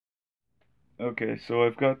Okay, so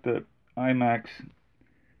I've got the imax.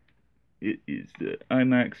 It is the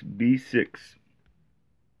imax B6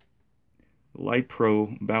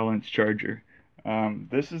 lipro balance charger.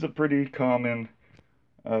 This is a pretty common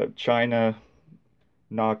China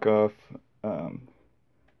knockoff um,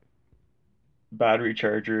 battery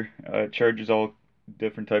charger. It charges all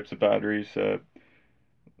different types of batteries: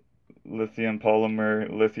 lithium polymer,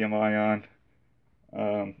 lithium ion,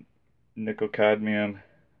 um, nickel cadmium,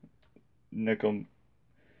 nickel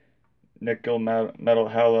metal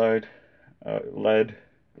halide, lead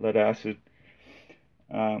acid.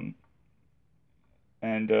 Um,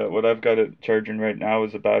 and what I've got it charging right now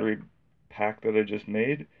is a battery pack that I just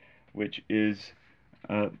made, which is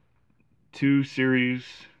uh, 2 series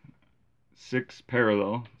 6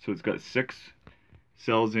 parallel. So it's got 6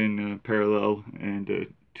 cells in parallel and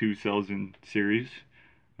 2 cells in series.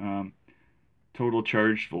 Um, Total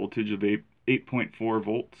charged voltage of 8.4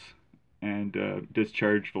 volts and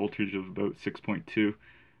discharge voltage of about 6.2.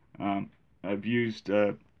 I've used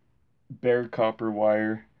bare copper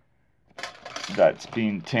wire that's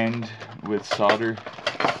being tinned with solder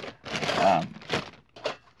um,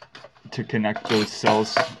 to connect those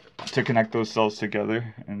cells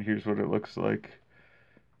together. And here's what it looks like.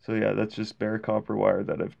 So yeah, that's just bare copper wire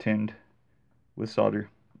that I've tinned with solder,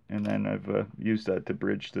 and then I've used that to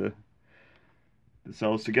bridge the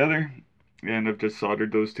cells together, and I've just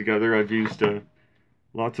soldered those together. I've used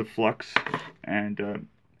lots of flux, and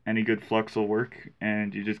any good flux will work,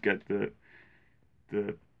 and you just get the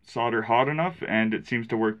solder hot enough, and it seems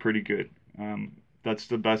to work pretty good. That's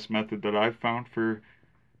the best method that I've found for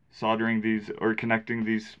soldering these or connecting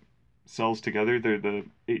these cells together. They're the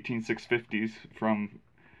 18650s from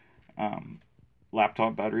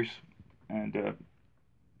laptop batteries, and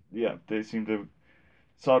yeah, they seem to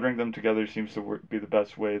soldering them together seems to be the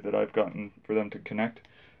best way that I've gotten for them to connect.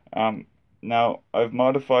 Now I've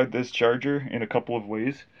modified this charger in a couple of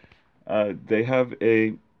ways. They have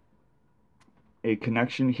a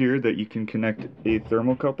connection here that you can connect a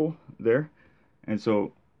thermocouple there, and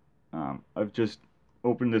so I've just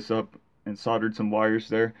opened this up and soldered some wires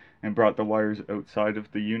there and brought the wires outside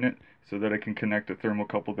of the unit so that I can connect a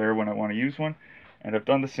thermocouple there when I want to use one. And I've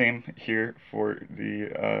done the same here for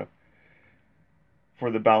the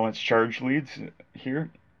balance charge leads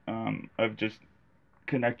here. I've just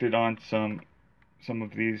connected on some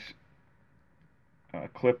of these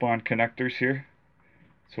clip-on connectors here.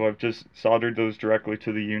 So I've just soldered those directly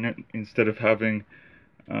to the unit instead of having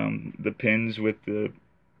the pins with the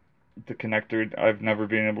connector. I've never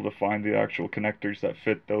been able to find the actual connectors that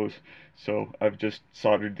fit those, so I've just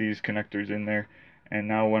soldered these connectors in there. And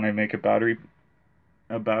now when I make a battery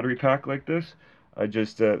pack like this, I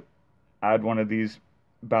just add one of these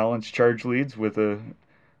balance charge leads with a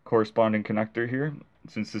corresponding connector here.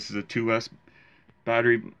 Since this is a 2S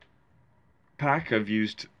battery pack, I've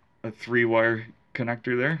used a 3-wire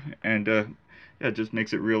connector there, and yeah, it just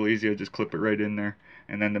makes it real easy. I just clip it right in there,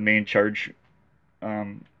 and then the main charge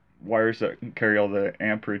wires that carry all the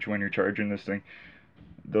amperage when you're charging this thing,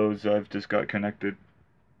 those I've just got connected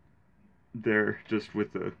there just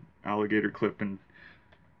with the alligator clip, and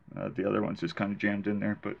the other one's just kind of jammed in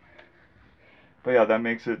there. But yeah, that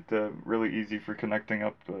makes it really easy for connecting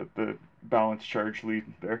up the balance charge lead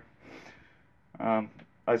there.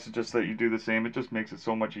 I suggest that you do the same. It just makes it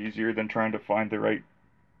so much easier than trying to find the right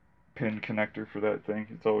pin connector for that thing.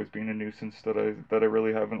 It's always been a nuisance that I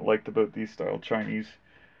really haven't liked about these style Chinese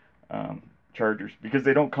chargers, because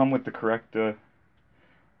they don't come with the correct connectors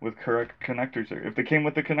there. If they came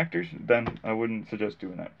with the connectors, then I wouldn't suggest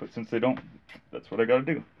doing that. But since they don't, that's what I gotta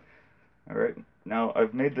do. Alright, now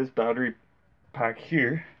I've made this battery pack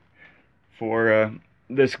here for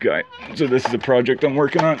this guy. So this is a project I'm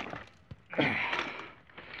working on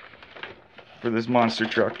for this monster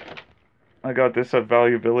truck. I got this at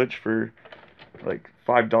Value Village for like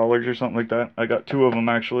 $5 or something like that. I got 2 of them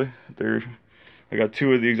actually. I got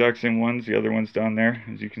 2 of the exact same ones. The other one's down there,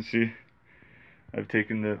 as you can see. I've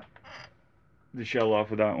taken the shell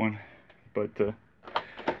off of that one. But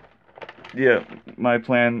yeah, my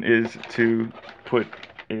plan is to put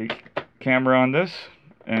a camera on this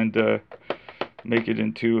and make it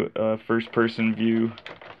into a first-person view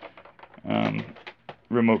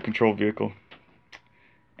remote control vehicle.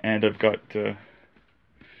 And I've got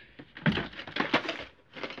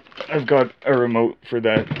a remote for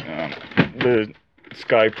that, the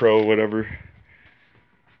Sky Pro, whatever.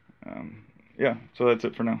 Yeah, so that's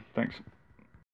it for now. Thanks.